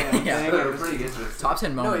You about can say that. anything. Yeah. It's pretty interesting. Top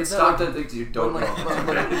 10 No, moments. is that Stop like, the things you when don't like,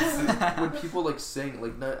 know. when people like sing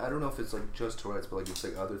like not, I don't know if it's like just Tourette's but like it's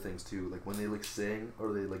like other things too, like when they like sing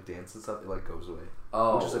or they like dance and stuff, it like goes away,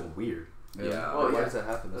 Oh, which is like weird. yeah. Well, Why yeah. does that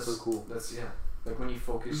happen? That's so cool. That's like when you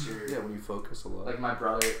focus your Yeah, when you focus a lot. like my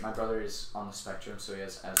brother is on the spectrum, so he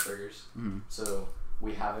has Asperger's. Mhm. So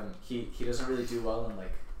we have him. He doesn't really do well in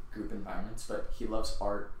like group environments, but he loves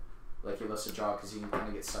art. Like he loves to draw because he can kind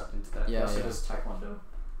of get sucked into that. Yeah, he also yeah. does taekwondo.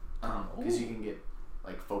 Because you can get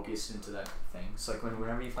like focused into that thing. So like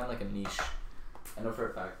whenever you find like a niche, I know for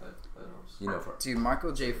a fact that helps. You know for Dude,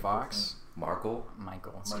 Michael J. Fox. Michael.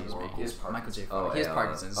 Michael, excuse Michael. me. He has Michael J. Oh, Fox. He has yeah.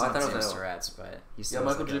 Parkinson's. Oh, I It's thought not it was his that. Tourette's, but he's Yeah, still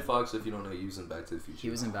Michael like J. a- Fox. If you don't know, he was in Back to the Future. He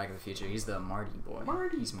was in Back to the Future. He's the Marty boy.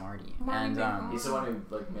 Marty. He's Marty. And He's the one who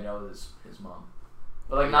like made out with his mom,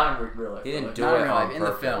 but like not in real life. He but, didn't like, do not it in real life, on in the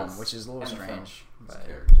purpose. film, which is a little In the film. strange. His But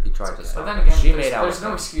character. He tried to okay. stop. But then again, she made there's, out there's with no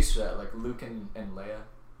him. excuse for that. Like Luke and Leia.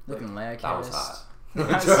 Luke and Leia That was kissed. hot.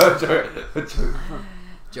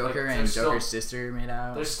 Joker Like, and there's Joker's still- sister made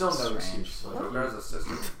out. There's still no Strange. excuse. Like, There's a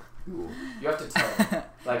sister. Cool. you have to tell.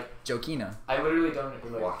 Like, Jokina. I literally don't.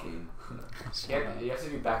 Like, Joaquin. you have to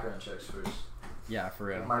do background checks first. Yeah, for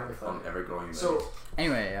real. Mark the On phone. ever growing. So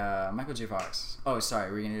Anyway, Michael J. Fox. Oh,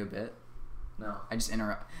 sorry, were you gonna do a bit? no. I just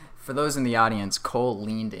interrupt. For those in the audience, Cole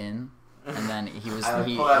leaned in, and then he was I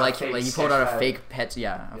he pulled out a like fake he pulled out a sketch fake pet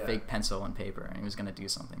Yeah. fake pencil and paper, and he was gonna do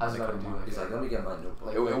something. I was but I about to couldn't do do it. He's like, let me get my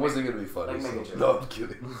notebook. It wasn't gonna be funny. Like, make a so- joke. No, I'm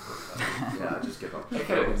kidding. Yeah, just give up. It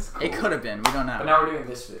could have been. It could have been. We don't But know. now we're doing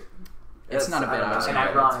this bit. It's not a bit. I It's don't An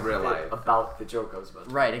know, not ironic it's real bit life. about the joke I was about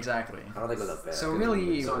to Right, exactly. I don't think it was a bad. So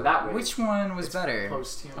really, So in that way, which one was better?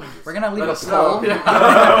 Post-humor. We're gonna leave Let a us know. poll.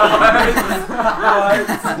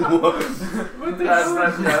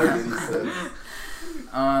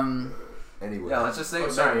 Anyway. Yeah, let's just say Oh,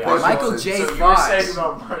 sorry, Push Michael Fox. J. So you were Fox. saying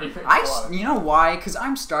about Marty McFly. You know why? Because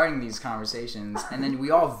I'm starting these conversations, and then we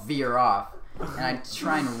all veer off, and I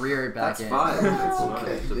try and rear it back that's in. fine. That's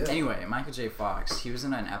Okay, fine. yeah. Anyway, Michael J. Fox. He was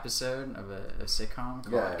in an episode of a sitcom called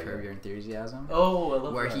Yeah, Curb yeah. Your Enthusiasm. Oh, I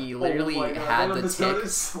love Where that. he literally Oh my God, had I the love this tick.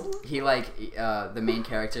 notice. He like the main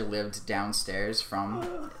character lived downstairs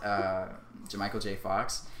from Michael J.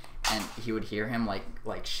 Fox, and he would hear him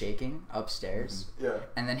like shaking upstairs, Yeah.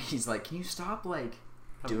 and then he's like, "Can you stop like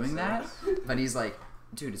doing that?" But he's like,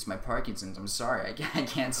 "Dude, it's my Parkinson's. I'm sorry, I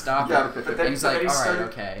can't stop Yeah, it." but And then, he's but like, then he "All right, started,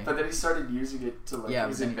 okay." But then he started using it to like Yeah,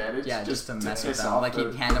 his then- advantage. yeah, just to mess with piss them. off Like the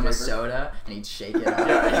he'd hand him a neighbor. soda and he'd shake it up.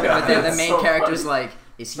 Yeah, But then the it's main so character's funny. like,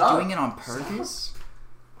 "Is he Stop. doing it on purpose?"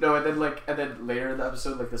 No, and then later in the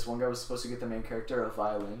episode, like this one guy was supposed to get the main character a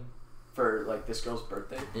violin for like this girl's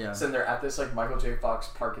birthday. Yeah. So then they're at this like Michael J. Fox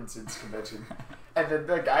Parkinson's convention, and then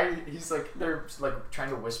the guy he's like they're like trying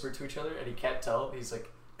to whisper to each other, and he can't tell. He's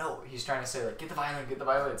like, no, he's trying to say like get the violin, get the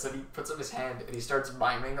violin. So he puts up his hand and he starts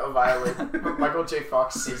miming a violin. But Michael J.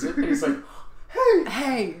 Fox sees it and he's like, hey.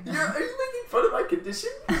 Hey. Are you making fun of my condition?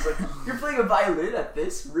 He's like, you're playing a violin at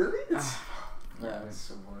this? Really? It's, yeah, it's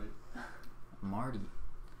so funny. Marty.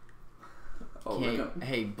 Oh, Okay, look up.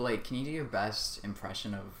 hey Blake, can you do your best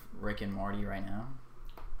impression of Rick and Morty right now?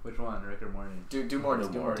 Which one, Rick or Morty? Do more. Do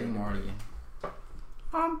more. Do Morty.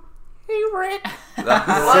 Hey, Rick. That's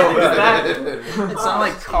What so is bad. It sounded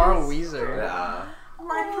like Carl Weezer. Yeah.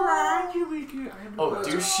 Oh,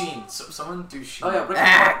 do Sheen. Someone do Sheen. Oh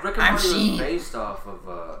yeah, Rick and I'm Morty Sheen. was based off of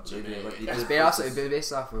JJ. Like, he It's just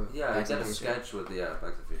based off of Yeah, he Back to did the a Future. sketch with Back to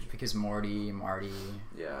the Future. Because Marty,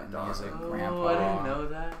 Yeah, and he has a dog. grandpa. I didn't know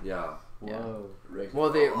that. Yeah. Yeah. Whoa. Rick. Well,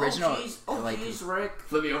 the original, Oh, like, jeez, Rick.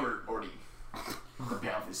 Flip me over, Morty. The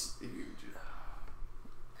payoff is huge.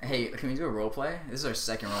 hey, can we do a role play? This is our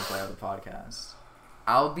second role play of the podcast.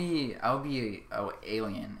 I'll be a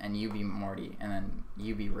alien, and you be Morty, and then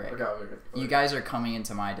you be Rick. Okay. You guys are coming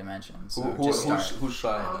into my dimension, so just start. Who's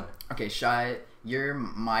shy? Okay, Shy, you're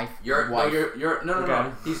my You're wife. no.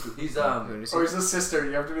 Okay. He's Who is he? Or is the sister?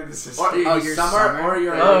 You have to be the sister. or Oh, he's you're Summer, Summer? or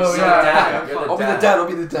you're Oh, you're yeah. dad. You're I'll be the dad. I'll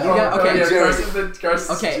be the dad. You got- okay, yeah, Jerry.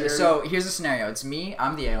 Carson's Okay, Jerry. so here's the scenario. It's me,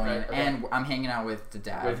 I'm the alien, Right, okay. and I'm hanging out with the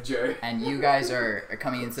dad. with Jerry. And you guys are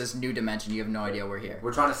coming into this new dimension. You have no idea we're here.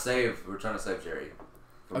 We're trying to save Jerry.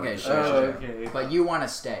 Okay, Like, sure. Okay. But you want to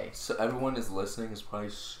stay. So everyone is listening is probably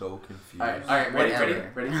so confused. All right, ready,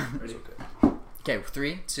 Whatever. It's okay. Okay,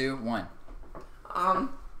 3, 2, 1.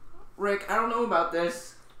 Rick, I don't know about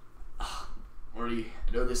this. Morty,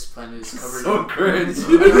 I know this planet is covered So in cringe.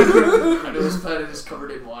 I know this planet is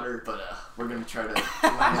covered in water, but we're gonna try to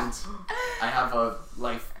land. I have a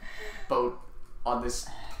lifeboat on this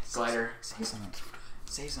glider. Say something.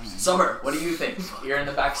 Say something. Summer, what do you think? You're in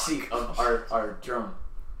the back seat of our drone.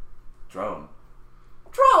 Drone.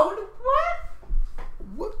 Drone? What?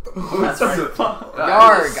 What the? That's right.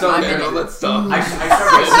 Yarg, So I'm bad. in No, it. let's stop. I struck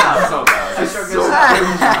this out. So bad. I struck this So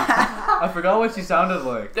out. I forgot what she sounded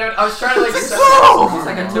like. Dude, I was trying to like. He's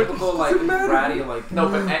like a typical like bratty like. No,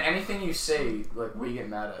 but anything you say, like, we get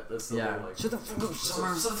mad at. That's the Yeah. whole, like. Shut the fuck up,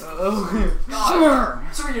 Summer.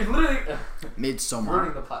 God. Summer, you're literally ruining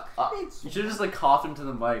Midsummer. the plot. You should have just like coughed into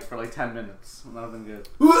the mic for like 10 minutes. That would have been good.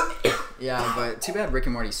 Yeah, but too bad Rick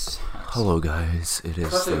and Morty sucks. Hello guys, it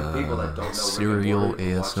is Especially people that don't know Rick and Serial Morty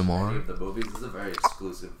and watch any ASMR. of the movies. This is a very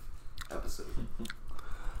exclusive episode.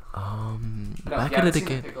 Back at it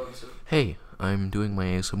again. Hey, I'm doing my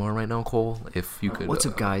ASMR right now, Cole. If you could. What's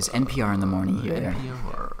up, guys? NPR in the morning here.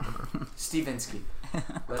 NPR. Stevinsky.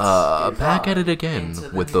 Back at it again into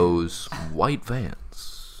the with new- those white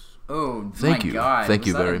vans. Oh, Thank my you. God. Thank Was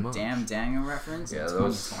you that very a much. Damn Daniel reference Yeah, in that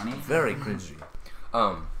was 2020. very cringy.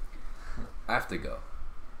 I have to go.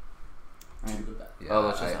 Yeah, Oh,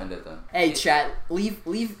 let's just end it then. Hey, chat, leave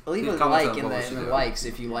a comments like on in what we the should do. likes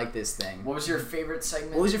if you like this thing. What was your favorite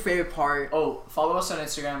segment? What was your favorite part? Oh, follow us on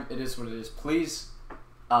Instagram. It is what it is. Please,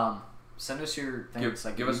 send us your things.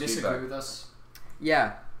 Give us if you disagree feedback. with us.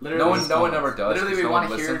 Yeah. Literally, No one ever does. Literally, 'cause we no want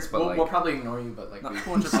one to hear. listens, but, We'll probably ignore you, but like, No. we,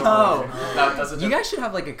 No. no, it doesn't. You guys should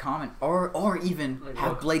have like a comment or even Like,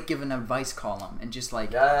 have what? Blake give an advice column and just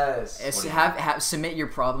like Yes. have submit your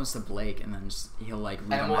problems to Blake and then he'll like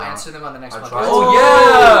read And them we'll out. answer them on the next I podcast. tried. Oh,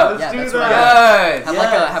 yeah! Let's do that's that. what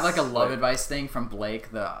Yes. Have like a love Like- advice thing from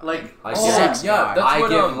Blake. The Like, I Oh, give, sex yeah, guy. that's I what,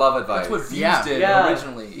 give love advice. That's what Views Yeah. did Yeah.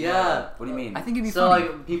 originally. Yeah. What do you mean? I think it'd be so funny.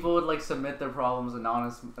 like people would like submit their problems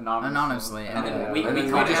anonymously, And then we And then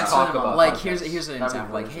could we just answer talk them on about the like podcast. here's an That'd be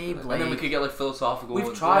example. Like, really hey good. Blake. And then we could get like philosophical.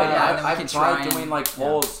 We've tried. Yeah, and then we I've can tried try doing and- like yeah.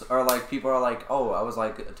 polls, or like people are like, "Oh, I was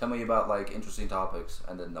like, tell me about like interesting topics,"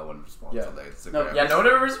 and then no one responds. Yeah. on their Instagram. No, Yeah, no one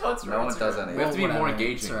ever responds. No one does any. We have to be Well, more whatever.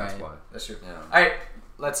 engaging. It's That's alright. why. That's true. Yeah. All right,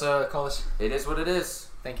 let's call this. It is what it is.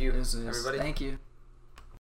 Thank you, This is- everybody. Thank you.